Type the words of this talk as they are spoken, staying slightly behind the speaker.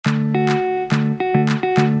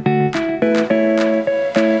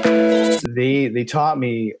they taught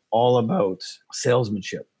me all about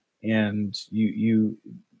salesmanship, and you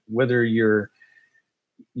whether you're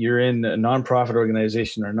in a nonprofit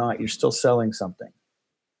organization or not, you're still selling something,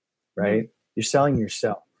 right? You're selling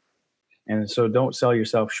yourself. And so don't sell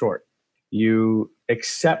yourself short. You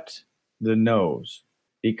accept the no's,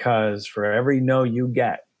 because for every no you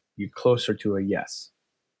get, you're closer to a yes.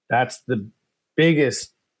 That's the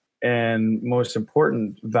biggest and most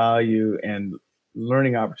important value and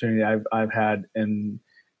learning opportunity I've had in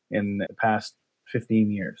the past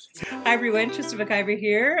 15 years. Hi everyone, Trista McIver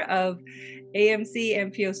here of AMC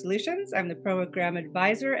MPO Solutions. I'm the program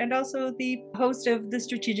advisor and also the host of the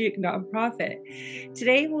Strategic Nonprofit.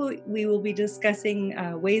 Today we will be discussing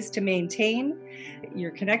ways to maintain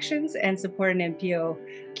your connections and support an NPO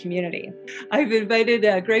community. I've invited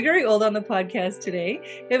Gregory Ould on the podcast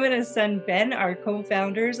today. Him and his son Ben are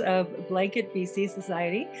co-founders of Blanket BC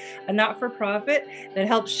Society, a not-for-profit that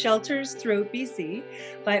helps shelters throughout BC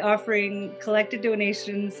by offering collected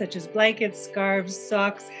donations such as blankets, scarves,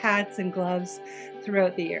 socks, hats, and gloves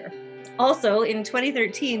throughout the year. Also, in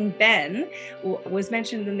 2013, Ben was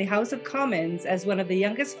mentioned in the House of Commons as one of the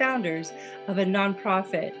youngest founders of a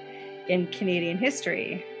nonprofit in Canadian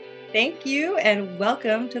history. Thank you and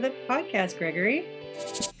welcome to the podcast, Gregory.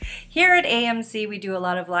 Here at AMC, we do a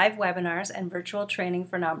lot of live webinars and virtual training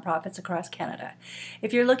for nonprofits across Canada.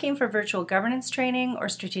 If you're looking for virtual governance training or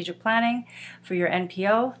strategic planning for your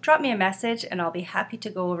NPO, drop me a message and I'll be happy to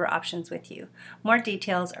go over options with you. More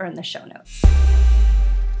details are in the show notes.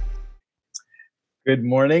 Good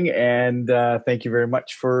morning, and thank you very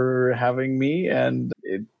much for having me. And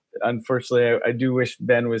unfortunately, I do wish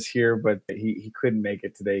Ben was here, but he couldn't make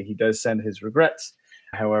it today. He does send his regrets.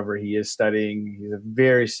 However, he is studying. He's a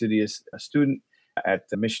very studious student at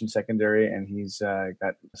the Mission Secondary, and he's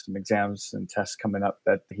got some exams and tests coming up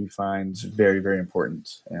that he finds very, very important.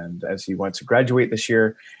 And as he wants to graduate this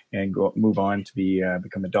year and move on to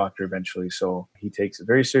become a doctor eventually, so he takes it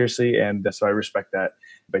very seriously, and so I respect that.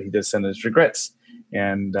 But he does send his regrets,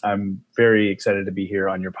 and I'm very excited to be here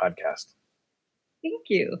on your podcast. Thank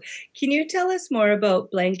you. Can you tell us more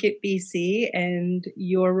about Blanket BC and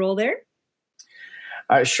your role there?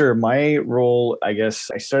 Sure. My role, I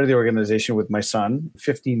guess, I started the organization with my son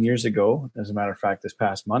 15 years ago, as a matter of fact, this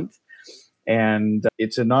past month. And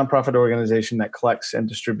it's a nonprofit organization that collects and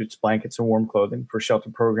distributes blankets and warm clothing for shelter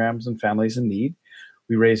programs and families in need.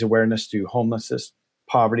 We raise awareness to homelessness,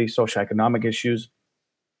 poverty, socioeconomic issues,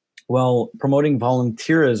 while promoting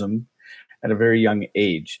volunteerism at a very young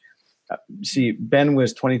age. See, Ben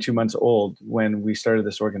was 22 months old when we started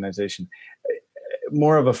this organization.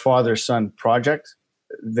 More of a father-son project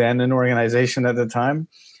than an organization at the time.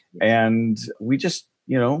 And we just,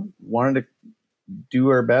 wanted to do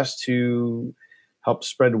our best to help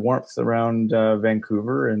spread warmth around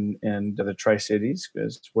Vancouver and the Tri-Cities,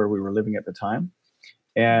 because it's where we were living at the time.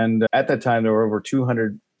 And at that time, there were over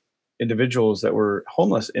 200 individuals that were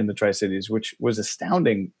homeless in the Tri-Cities, which was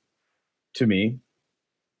astounding to me.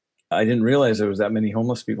 I didn't realize there was that many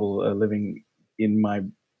homeless people living in my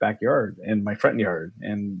backyard and my front yard,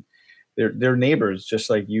 and they're neighbors just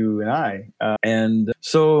like you and I. And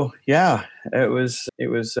so, yeah, it was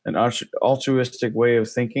an altruistic way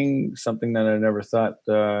of thinking, something that I never thought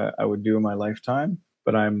I would do in my lifetime.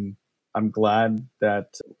 But I'm glad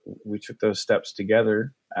that we took those steps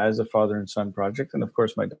together as a father and son project. And of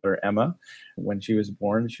course, my daughter Emma, when she was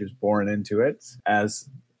born into it. As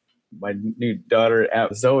my new daughter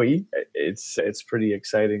Zoe, it's pretty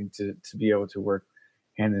exciting to be able to work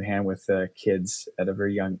hand in hand with kids at a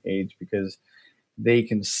very young age, because they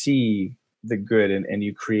can see the good, and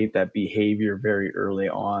you create that behavior very early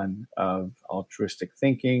on of altruistic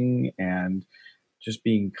thinking and just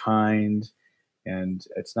being kind. And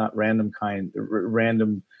it's not random kindness.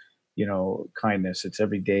 It's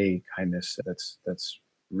everyday kindness. That's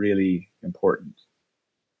really important.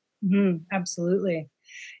 Mm-hmm, absolutely.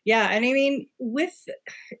 Yeah. And I mean, with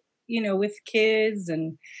kids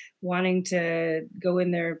and wanting to go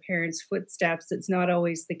in their parents' footsteps, it's not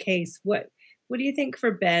always the case. What do you think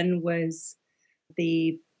for Ben was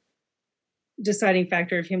the deciding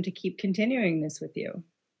factor of him to keep continuing this with you?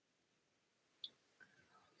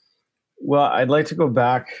 Well, I'd like to go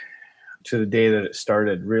back to the day that it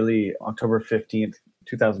started, really October 15th,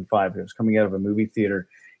 2005. It was coming out of a movie theater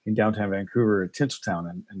in downtown Vancouver,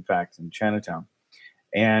 Tinseltown, in fact, in Chinatown.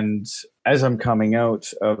 And as I'm coming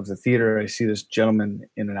out of the theater, I see this gentleman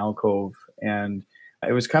in an alcove, and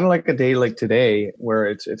it was kind of like a day like today where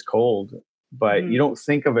it's cold, but you don't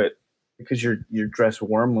think of it because you're dressed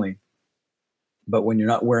warmly. But when you're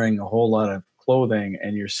not wearing a whole lot of clothing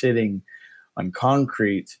and you're sitting on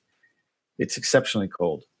concrete, it's exceptionally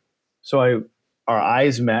cold. So our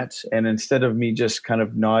eyes met, and instead of me just kind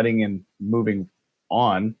of nodding and moving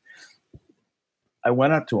on, I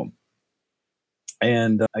went up to him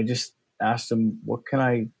and I just asked him, "What can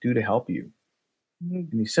I do to help you?"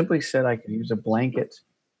 Mhm. And he simply said, "I can use a blanket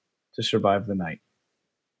to survive the night."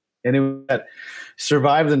 And it was that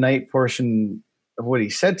survive the night portion of what he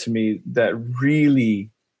said to me that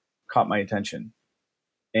really caught my attention.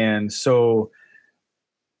 And so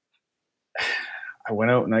I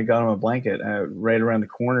went out and I got him a blanket right around the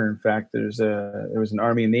corner. In fact, there was an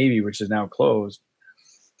Army and Navy, which is now closed,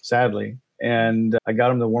 sadly. And I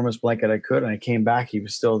got him the warmest blanket I could. And I came back, he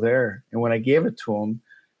was still there. And when I gave it to him,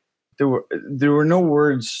 there were no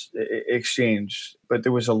words exchanged, but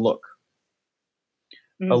there was a Mhm.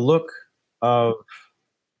 look of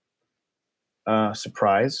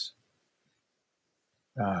surprise,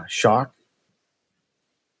 shock,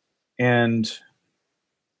 and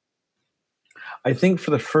I think for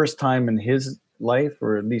the first time in his life,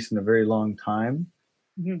 or at least in a very long time,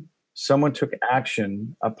 Mhm. someone took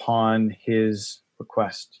action upon his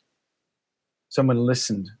request. Someone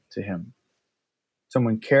listened to him.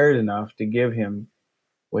 Someone cared enough to give him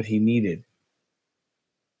what he needed.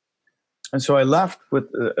 And so I left with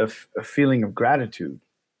a feeling of gratitude,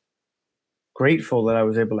 grateful that I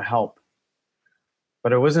was able to help.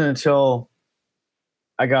 But it wasn't until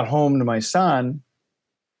I got home to my son,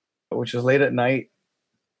 which was late at night,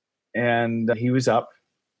 and he was up,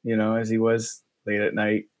 as he was late at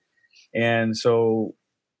night. And so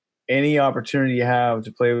any opportunity you have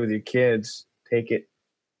to play with your kids, take it.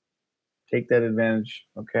 Take that advantage,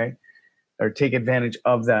 okay? Or take advantage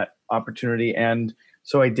of that opportunity. And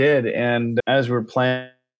so I did. And as we're playing,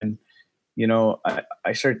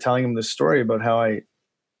 I started telling him the story about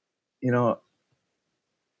you know,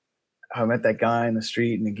 how I met that guy in the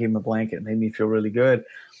street and he gave him a blanket and made me feel really good.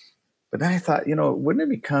 But then I thought, wouldn't it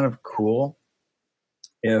be kind of cool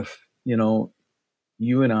if, you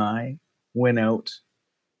and I went out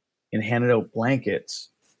and handed out blankets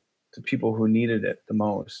to people who needed it the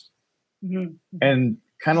most? Mhm. Mhm. And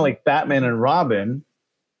kind of like Batman and Robin,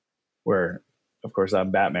 where of course I'm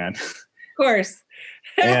Batman, Of course.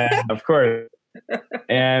 and of course,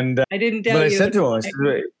 and I didn't but doubt I you. said to him, I said,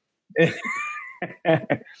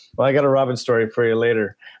 well, I got a Robin story for you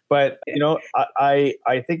later. But I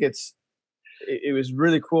think it was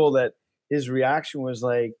really cool that his reaction was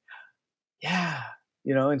like, yeah,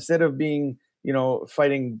 instead of being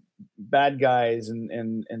fighting bad guys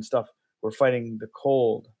and stuff, we're fighting the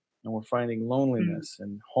cold, and we're fighting Mm. loneliness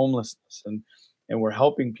and homelessness, and we're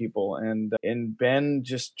helping people. And Ben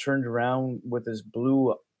just turned around with his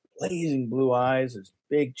blazing blue eyes, his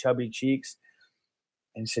big chubby cheeks,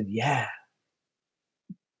 and said, yeah.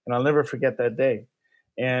 And I'll never forget that day.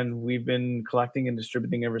 And we've been collecting and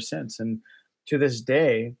distributing ever since. And to this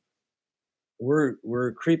day,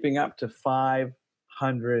 we're creeping up to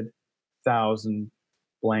 500,000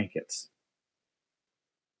 blankets.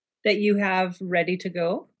 That you have ready to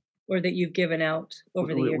go or that you've given out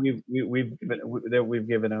over the years? We've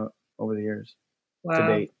given out over the years to Wow.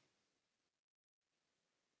 date.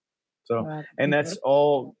 So, Wow. and that's Incredible.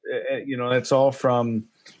 all. That's all from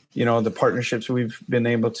the partnerships we've been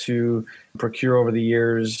able to procure over the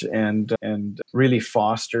years, and really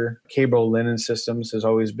foster. Cable Linen Systems has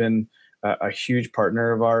always been a huge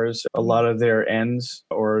partner of ours. A lot of their ends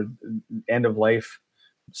or end of life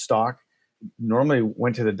stock normally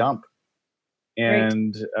went to the dump. Right.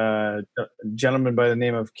 And a gentleman by the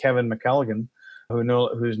name of Kevin McElligan,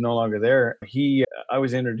 who's no longer there, I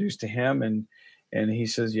was introduced to him, and he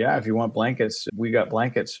says, yeah, if you want blankets, we got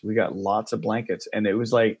blankets. We got lots of blankets. And it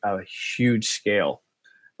was like a huge scale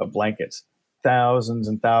of blankets, thousands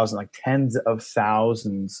and thousands, like tens of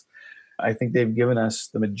thousands. I think they've given us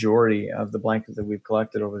the majority of the blankets that we've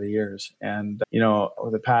collected over the years. And,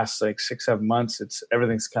 over the past like 6, 7 months,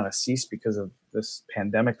 everything's kind of ceased because of this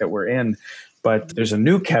pandemic that we're in. But there's a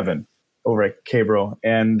new Kevin over at Cabro,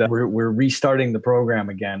 and we're restarting the program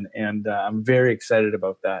again. And I'm very excited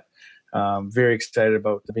about that. Very excited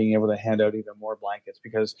about being able to hand out even more blankets,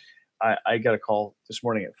 because I got a call this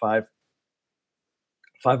morning at 5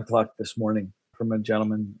 o'clock this morning from a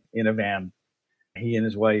gentleman in a van. He and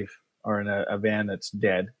his wife are in a van that's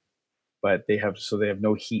dead, but they have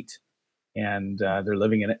no heat, and they're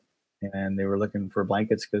living in it. And they were looking for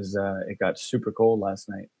blankets because it got super cold last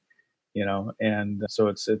night. And so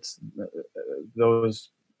it's those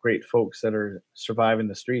great folks that are surviving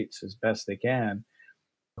the streets as best they can,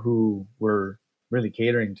 who we're really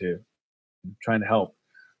catering to, trying to help.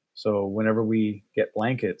 So whenever we get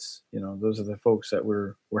blankets, those are the folks that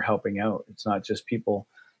we're helping out. It's not just people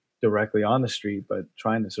directly on the street, but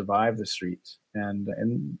trying to survive the streets and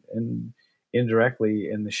indirectly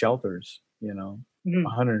in the shelters. Mhm.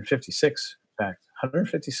 156, in fact,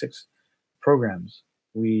 156 programs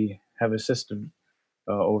we have assisted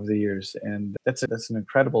over the years, and that's an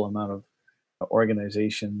incredible amount of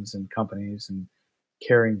organizations and companies and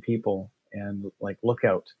caring people. And like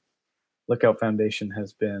Lookout Foundation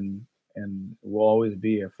has been and will always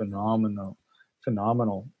be a phenomenal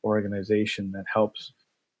organization that helps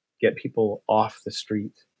get people off the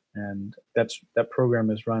street. And that program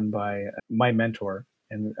is run by my mentor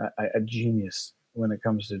and a genius when it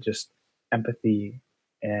comes to just empathy.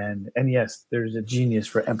 And yes, there's a genius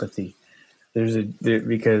for empathy.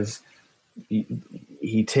 Because he,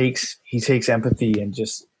 he takes empathy and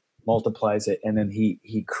just multiplies it, and then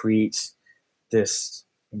he creates this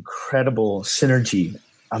incredible synergy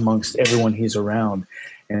amongst everyone he's around.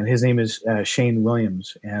 And his name is Shane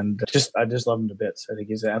Williams, and I just love him to bits. I think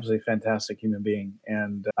he's an absolutely fantastic human being,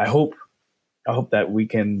 and I hope that we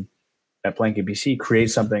can at Blanket BC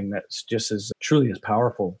create something that's just as truly as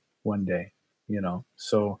powerful one day.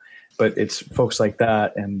 So, but it's folks like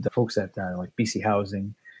that and folks that like BC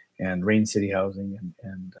Housing and Rain City Housing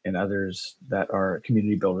and others that are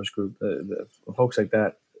community builders group, the folks like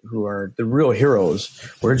that who are the real heroes.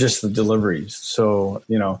 We're just the deliveries. So,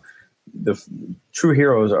 the true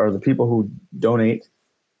heroes are the people who donate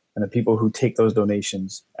and the people who take those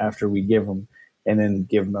donations after we give them and then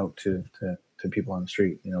give them out to people on the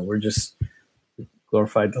street. We're just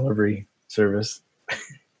glorified delivery service.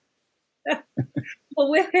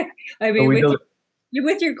 Well, I But mean, we with do,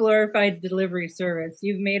 with your glorified delivery service,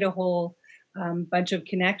 you've made a whole bunch of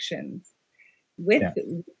connections with yeah.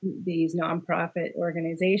 these nonprofit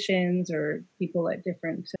organizations or people at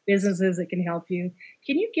different businesses that can help you.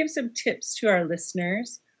 Can you give some tips to our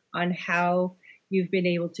listeners on how you've been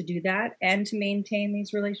able to do that and to maintain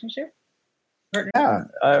these relationships? Yeah,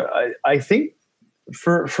 I think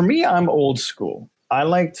for me, I'm old school. I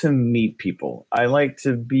like to meet people. I like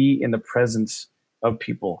to be in the presence of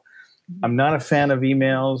people. I'm not a fan of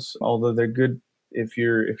emails, although they're good if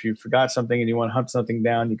you forgot something and you want to hunt something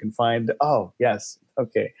down, you can find, oh yes,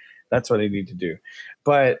 okay, that's what I need to do.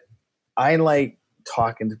 But I like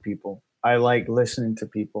talking to people. I like listening to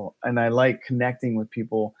people, and I like connecting with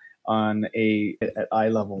people on at eye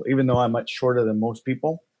level. Even though I'm much shorter than most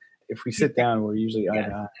people, if we sit down, we're usually eye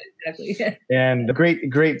to Yes, eye. exactly. And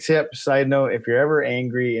great tip. Side note: if you're ever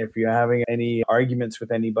angry, if you're having any arguments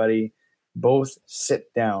with anybody, both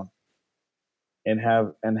sit down and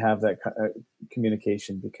have that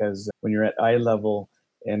communication, because when you're at eye level,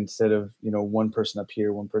 instead of one person up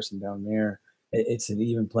here, one person down there, it's an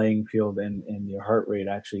even playing field, and your heart rate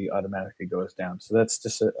actually automatically goes down. So that's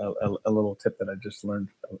just a little tip that I just learned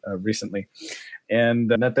recently, and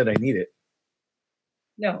not that I need it.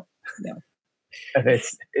 No, no.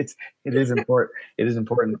 It is important. It is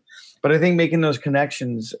important, but I think making those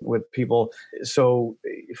connections with people. So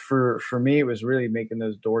for me, it was really making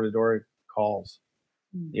those door to door calls.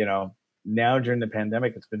 Mm. Now during the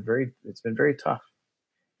pandemic, it's been very tough.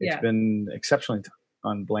 It's Yeah. been exceptionally tough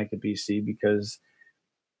on Blanket BC, because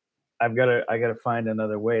I gotta find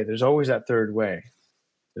another way. There's always that third way.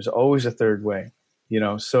 There's always a third way.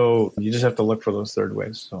 So you just have to look for those third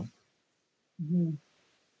ways. So Mhm.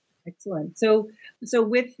 Excellent. So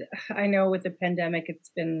I know with the pandemic, it's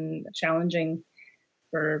been challenging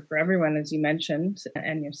for everyone, as you mentioned,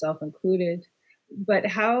 and yourself included. But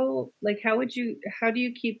how do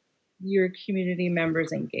you keep your community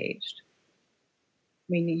members engaged? I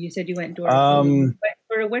mean, you said you went door to door. um,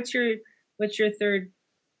 What's your third?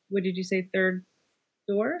 What did you say? Third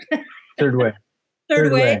door? third way, Third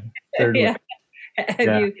third way, way? third way. Yeah. Have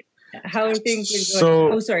Yeah. you? How are things been going?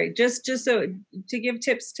 So Oh, sorry. Just so to give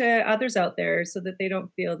tips to others out there, so that they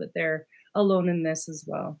don't feel that they're alone in this as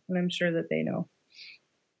well. And I'm sure that they know.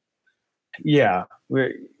 yeah,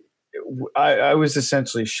 I was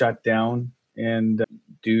essentially shut down, and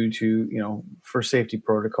due to for safety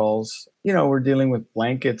protocols, we're dealing with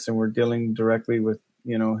blankets and we're dealing directly with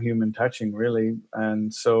human touching, really.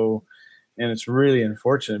 And it's really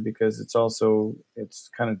unfortunate, because it's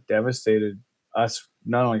kind of devastated us,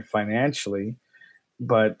 not only financially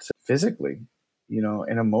but physically,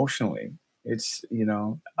 and emotionally. It's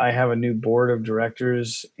I have a new board of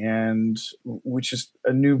directors, and which is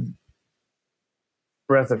a new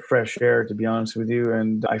breath of fresh air, to be honest with you.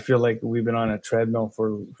 And I feel like we've been on a treadmill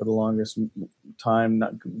for the longest time,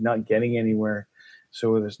 not getting anywhere.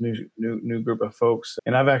 So with this new group of folks,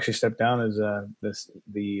 and I've actually stepped down as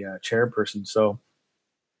the chairperson. So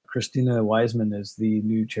Christina Wiseman is the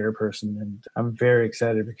new chairperson, and I'm very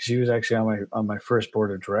excited, because she was actually on my first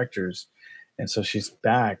board of directors, and so she's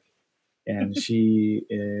back. and she's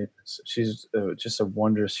just a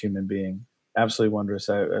wondrous human being, absolutely wondrous.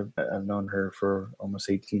 I've known her for almost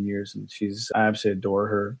 18 years, and I absolutely adore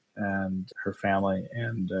her and her family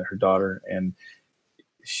and her daughter, and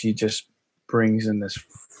she just brings in this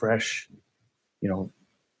fresh, you know,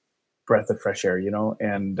 breath of fresh air,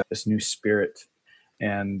 and this new spirit.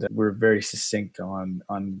 And we're very succinct on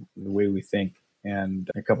the way we think. And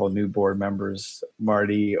a couple of new board members,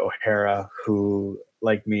 Marty O'Hara, who,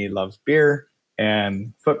 like me, loves beer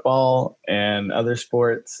and football and other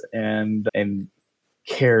sports, and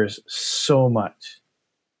cares so much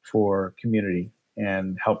for community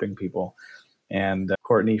and helping people. And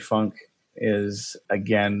Courtney Funk is,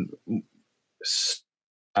 again,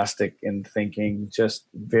 scholastic in thinking, just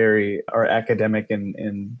very, or academic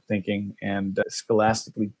in thinking, and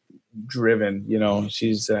scholastically driven.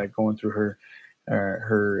 She's going through her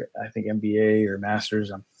I think MBA or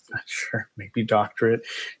master's. I'm not sure, maybe doctorate.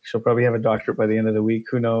 She'll probably have a doctorate by the end of the week.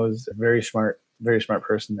 Who knows? Very smart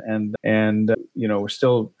person. And we're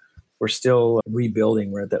still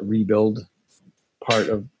rebuilding. We're at that rebuild part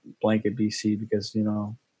of Blanket BC, because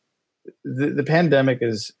the pandemic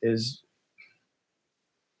is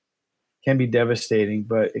can be devastating,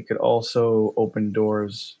 but it could also open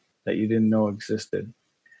doors that you didn't know existed.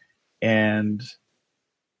 And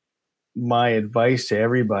my advice to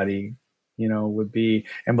everybody, would be,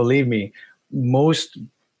 and believe me, most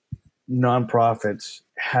nonprofits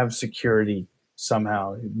have security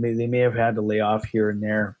somehow. They may have had to lay off here and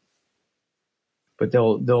there, but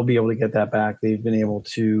they'll be able to get that back. They've been able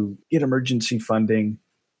to get emergency funding.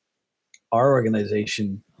 Our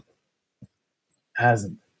organization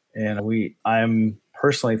hasn't, and I'm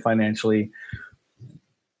personally financially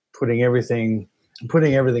putting everything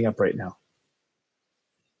up right now,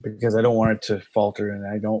 because I don't want it to falter, and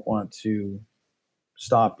I don't want to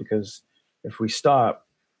stop, because if we stop,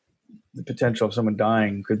 the potential of someone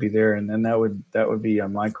dying could be there, and then that would be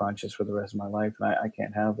on my conscience for the rest of my life, and I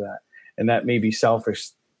can't have that. And that may be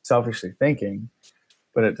selfishly thinking,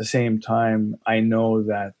 but at the same time, I know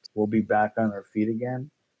that we'll be back on our feet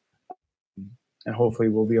again, and hopefully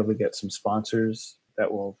we'll be able to get some sponsors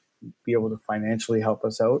that will be able to financially help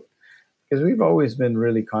us out, because we've always been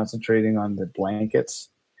really concentrating on the blankets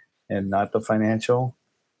and not the financial.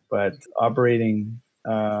 But operating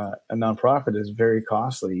a nonprofit is very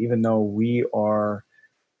costly, even though we are,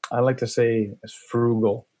 I like to say, as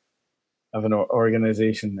frugal of an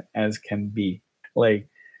organization as can be. Like,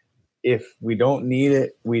 if we don't need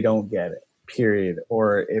it, we don't get it, period.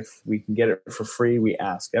 Or if we can get it for free, we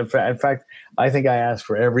ask. In fact, I think I ask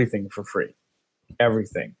for everything for free,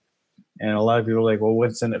 everything. And a lot of people are like, well,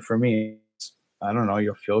 what's in it for me? I don't know.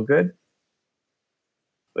 You'll feel good.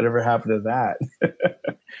 Whatever happened to that?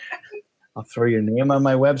 I'll throw your name on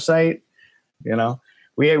my website.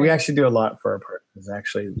 We actually do a lot for our partners,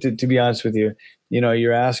 actually, to be honest with you.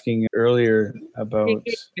 You're asking earlier about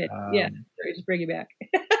sorry, just bring you back.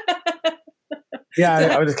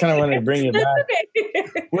 Yeah, I was just kind of wanting to bring you back.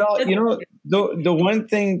 Okay. Well, the one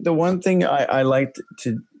thing I like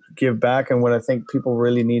to give back, and what I think people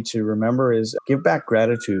really need to remember, is give back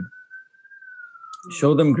gratitude.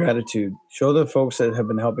 Show them gratitude. Show the folks that have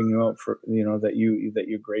been helping you out, for that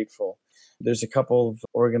you're grateful. There's a couple of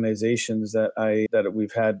organizations that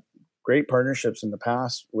we've had great partnerships in the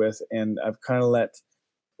past with, and I've kind of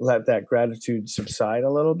let that gratitude subside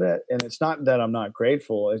a little bit. And it's not that I'm not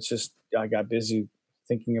grateful. It's just I got busy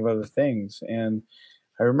thinking of other things. And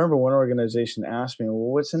I remember one organization asked me, well,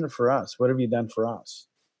 what's in it for us? What have you done for us?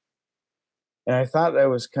 And I thought that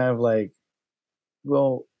was kind of like,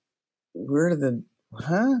 well,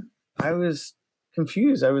 I was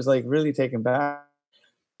confused. I was like really taken back.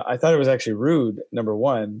 I thought it was actually rude, number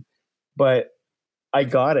one, but I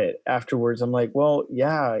got it afterwards. I'm like, well,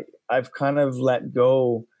 yeah, I've kind of let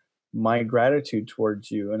go my gratitude towards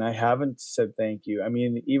you, and I haven't said thank you. I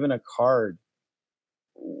mean, even a card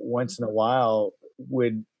once in a while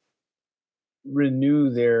would renew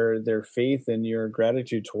their faith in your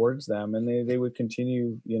gratitude towards them, and they would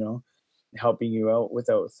continue, helping you out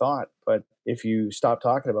without thought. But if you stop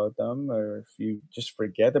talking about them, or if you just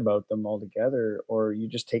forget about them altogether, or you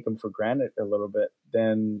just take them for granted a little bit,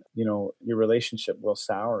 then your relationship will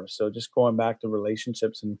sour. So just going back to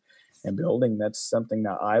relationships and building, that's something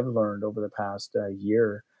that I've learned over the past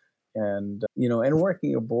year. And and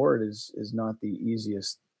working a board is not the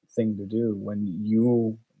easiest thing to do, when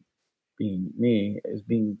you, being me,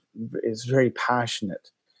 is very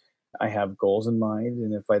passionate. I have goals in mind,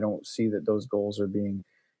 and if I don't see that those goals are being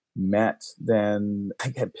met, then I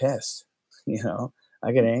get pissed.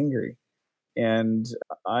 I get angry, and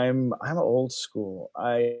I'm old school.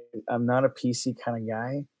 I'm not a PC kind of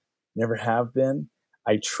guy. never have been.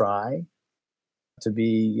 I try to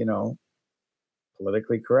be,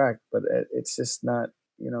 politically correct, but it's just not,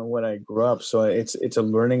 what I grew up. So it's a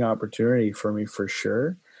learning opportunity for me for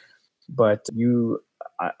sure. But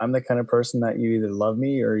I'm the kind of person that you either love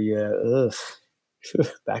me or you,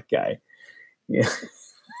 that guy. Yeah.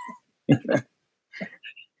 It's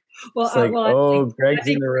like, Well, oh, I Greg's in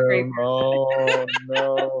think the you're a great room. Oh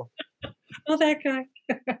no, Well, that guy.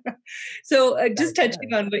 So, that just touching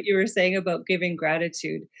guy. on what you were saying about giving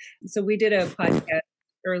gratitude. So, we did a podcast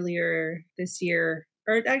earlier this year,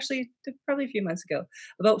 or actually probably a few months ago,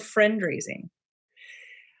 about friend raising.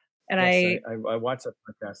 And Yes, I I watched that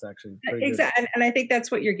podcast actually. Pretty good. exactly, and I think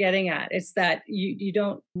that's what you're getting at. It's that you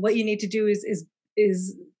don't. What you need to do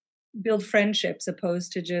is build friendships,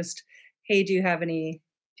 opposed to just, hey, do you have any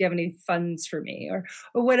funds for me, or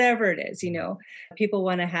whatever it is. People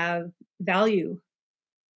want to have value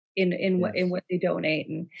in Yes. what they donate,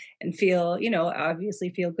 and feel, obviously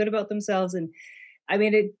feel good about themselves. And I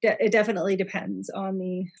mean, it definitely depends on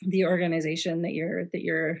the organization that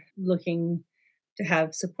you're looking to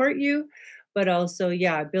have support you, but also,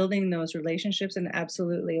 yeah, building those relationships, and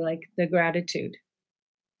absolutely, like, the gratitude.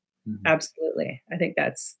 Mhm. Absolutely, I think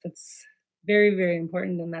that's very, very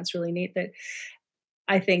important, and that's really neat. That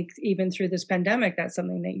I think even through this pandemic, that's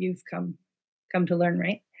something that you've come to learn,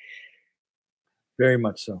 right? Very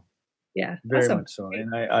much so. Yeah, Very awesome. much so.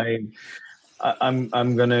 And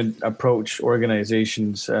I'm going to approach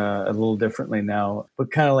organizations a little differently now,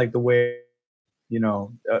 but kind of like the way,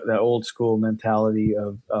 that old school mentality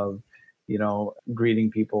of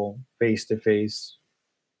greeting people face to face,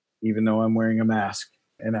 even though I'm wearing a mask.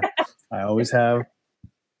 And I always have,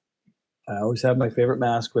 I always have my favorite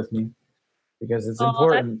mask with me because it's Oh, that's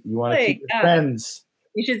important. You want to keep lovely. your Yeah. friends.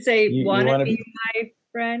 You should say, You "Wanna want to be be my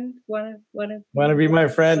friend? Wanna Want to be be my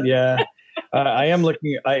friend? my" Yeah. I am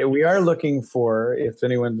looking. We are looking for, if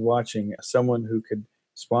anyone's watching, someone who could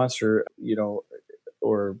sponsor,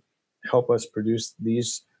 or help us produce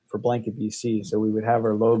these for Blanket BC. So we would have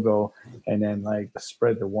our logo and then like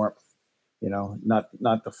spread the warmth, not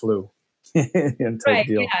the flu type Right,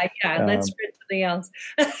 deal. yeah, yeah, let's Um, try something else.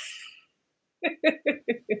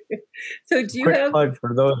 So do you Quick have plug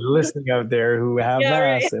for those listening out there who have Yeah,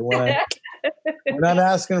 masks. right. They want to. We're not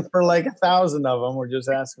asking for like 1,000 of them. We're just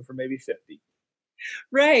asking for maybe 50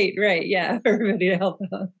 Right, right, yeah, for everybody to help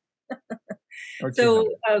out. or So,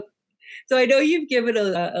 200. so I know you've given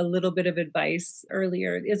a little bit of advice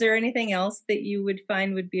earlier. Is there anything else that you would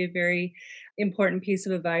find would be a very important piece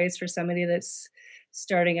of advice for somebody that's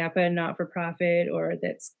starting up a not-for-profit, or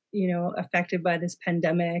that's, affected by this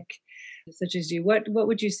pandemic, such as you? What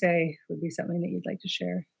would you say would be something that you'd like to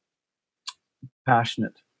share?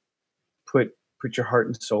 Passionate. Put your heart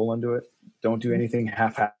and soul into it. Don't do anything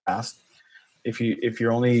half-assed. If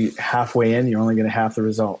you're only halfway in, you're only going to have the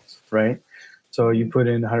results, right? So you Mhm. put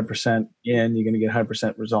in 100% in, you're going to get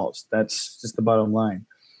 100% results. That's just the bottom line.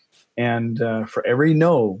 And for every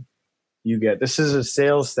no you get, this is a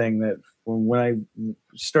sales thing that when I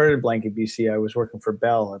started Blanket BC, I was working for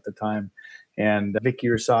Bell at the time, and Vicky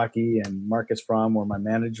Ursaki and Marcus Fromm were my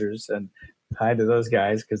managers. And hi to those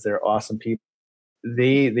guys because they're awesome people.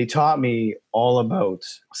 They taught me all about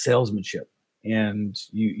salesmanship, and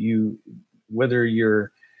you whether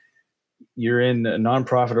you're in a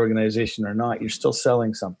nonprofit organization or not, you're still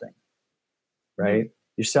selling something, Mhm. right?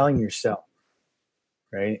 You're selling yourself,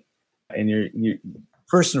 right? And you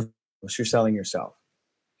first and foremost, you're selling yourself,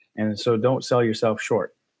 and so don't sell yourself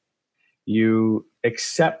short. You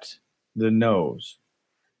accept the no's,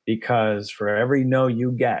 because for every no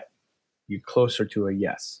you get, you're closer to a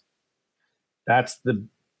yes. That's the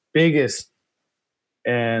biggest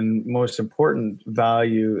and most important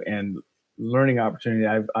value and learning opportunity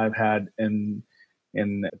I've had in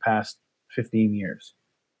the past 15 years.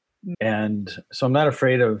 And so I'm not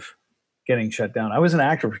afraid of getting shut down. I was an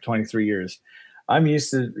actor for 23 years. I'm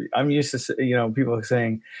used to people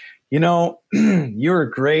saying, you were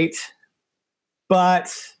great,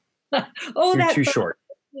 but Oh, you're that too short.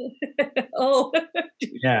 Oh.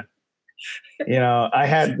 Yeah. I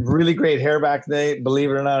had really great hair back then. Believe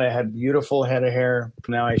it or not, I had beautiful head of hair.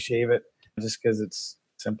 Now I shave it just because it's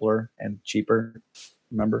simpler and cheaper.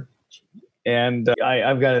 Remember? And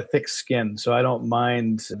I've got a thick skin, so I don't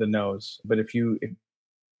mind the nose. But if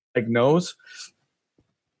like nose,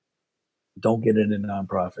 don't get into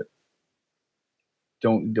nonprofit.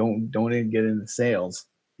 Don't even get into sales.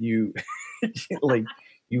 You like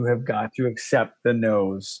you have got to accept the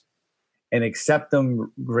no's and accept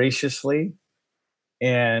them graciously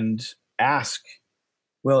and ask.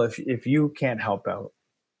 Well, if you can't help out,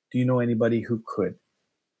 do you know anybody who could?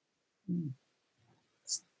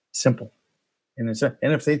 Simple. And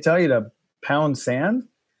and if they tell you to pound sand,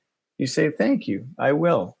 you say, thank you, I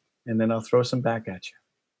will. And then I'll throw some back at you.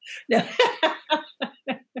 No.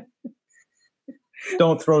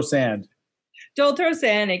 Don't throw sand. Don't throw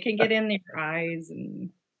sand. It can get in your eyes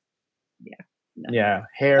and yeah. No. Yeah.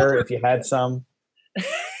 Hair, if you had some.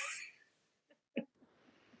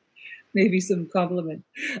 Maybe some compliment.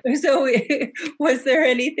 So was there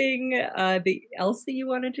anything else that you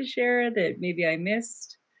wanted to share that maybe I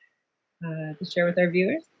missed to share with our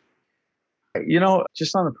viewers?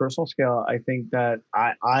 Just on a personal scale, I think that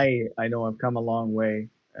I know I've come a long way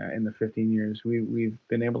in the 15 years. We've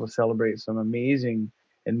been able to celebrate some amazing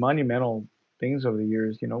and monumental things over the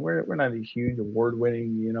years. We're not a huge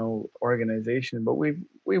award-winning organization, but we've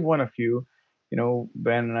won a few.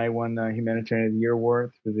 Ben and I won the Humanitarian of the Year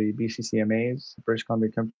award through the BCCMA's, British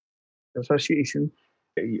Columbia Country Association,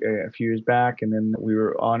 a few years back, and then we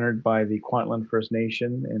were honored by the Kwantlen First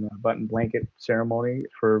Nation in a button blanket ceremony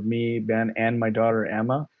for me, Ben, and my daughter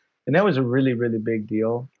Emma, and that was a really, really big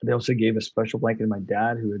deal. They also gave a special blanket to my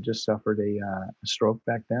dad, who had just suffered a stroke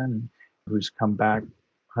back then, and who's come back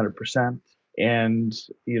 100%. And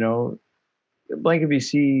Blanket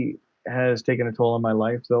BC has taken a toll on my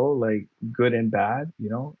life, though, like good and bad.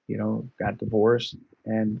 Got divorced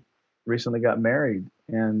and recently got married,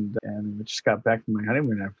 and just got back from my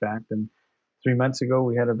honeymoon, in fact. And 3 months ago,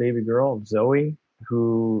 we had a baby girl, Zoe,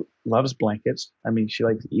 who loves blankets. I mean, she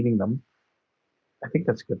likes eating them. I think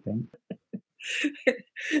that's a good thing.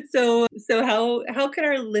 So how can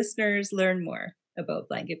our listeners learn more about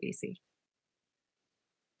Blanket BC?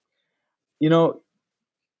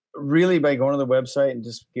 Really, by going to the website and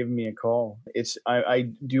just giving me a call. I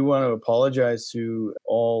do want to apologize to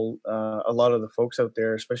a lot of the folks out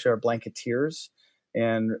there, especially our blanketeers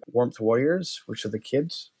and warmth warriors, which are the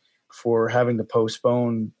kids, for having to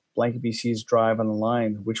postpone Blanket BC's Drive on the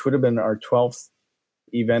Line, which would have been our 12th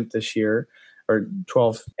event this year, or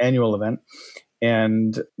 12th annual event.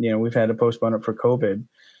 And we've had to postpone it for COVID,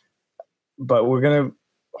 but we're going to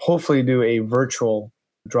hopefully do a virtual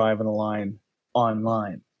Drive on the Line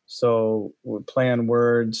online. So we'll play on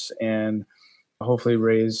words and hopefully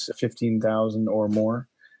raise $15,000 or more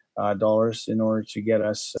dollars in order to get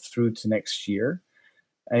us through to next year.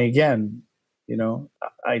 And again,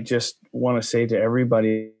 I just want to say to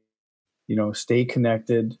everybody, stay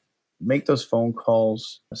connected, make those phone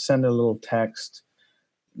calls, send a little text,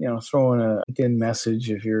 throw in a LinkedIn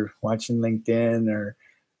message if you're watching LinkedIn or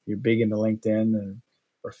you're big into LinkedIn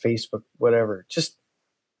or Facebook, whatever. Just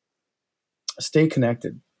stay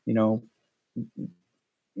connected.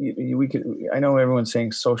 We could. I know everyone's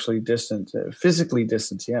saying socially distant, physically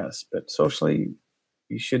distant, yes, but socially,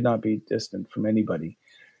 you should not be distant from anybody.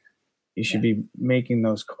 You should be making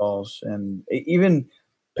those calls, and even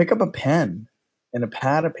pick up a pen and a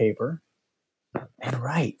pad of paper and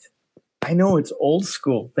write. I know it's old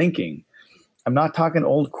school thinking. I'm not talking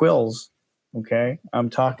old quills, okay? I'm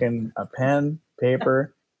talking a pen,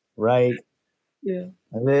 paper, write. Yeah.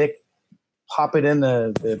 Pop it in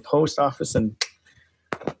the post office, and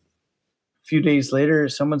a few days later,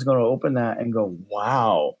 someone's going to open that and go,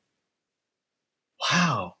 wow,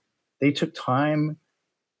 they took time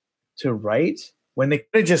to write when they could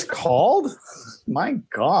have just called. My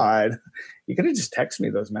God, you could have just texted me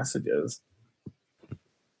those messages.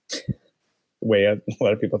 The way a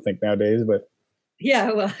lot of people think nowadays, but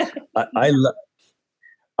yeah, well,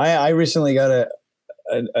 I recently got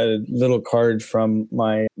a little card from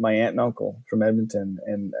my aunt and uncle from Edmonton,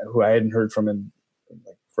 and who I hadn't heard from in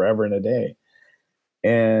like forever and a day.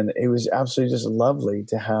 And it was absolutely just lovely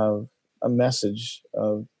to have a message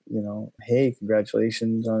of, hey,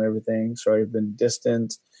 congratulations on everything. Sorry I've been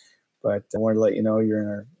distant, but I wanted to let you know you're in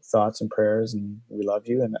our thoughts and prayers, and we love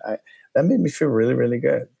you. And that made me feel really, really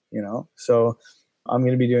good, So I'm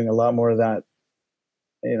going to be doing a lot more of that.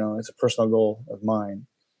 It's a personal goal of mine.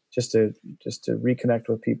 Just to reconnect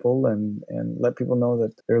with people and let people know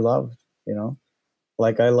that they're loved,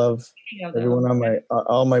 like I love everyone on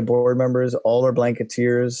all my board members, all our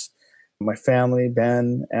blanketeers, my family,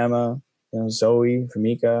 Ben, Emma, Zoe,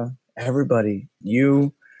 Famika, everybody.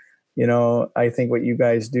 I think what you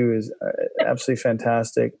guys do is absolutely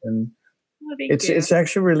fantastic, and it's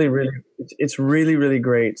actually it's really, really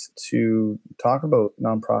great to talk about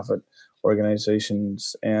nonprofit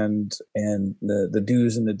organizations and the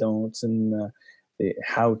do's and the don'ts and the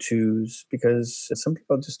how-tos, because some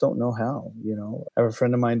people just don't know how. I have a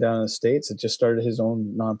friend of mine down in the States that just started his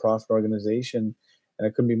own nonprofit organization, and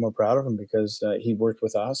I couldn't be more proud of him because he worked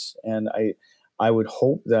with us, and I would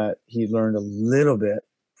hope that he learned a little bit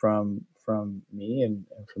from from me and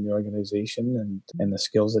from the organization and the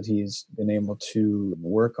skills that he's been able to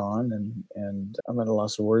work on. And I'm at a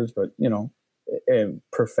loss of words, but,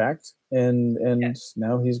 perfect. And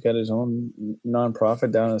now he's got his own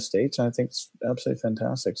nonprofit down in the States. And I think it's absolutely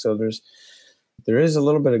fantastic. So there is a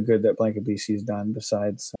little bit of good that Blanket BC has done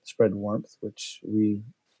besides spread warmth, which we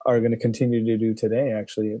are going to continue to do today.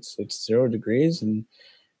 Actually, it's 0 degrees, and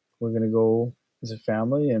we're going to go as a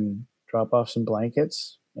family and drop off some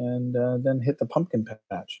blankets and then hit the pumpkin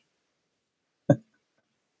patch.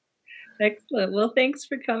 Excellent. Well, thanks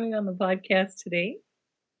for coming on the podcast today.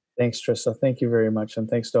 Thanks, Trista. Thank you very much. And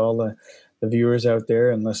thanks to all the viewers out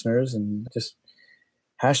there and listeners, and just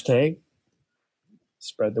hashtag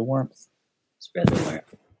spread the warmth. Spread the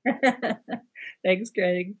warmth. Thanks,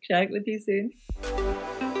 Greg. Chat with you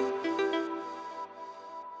soon.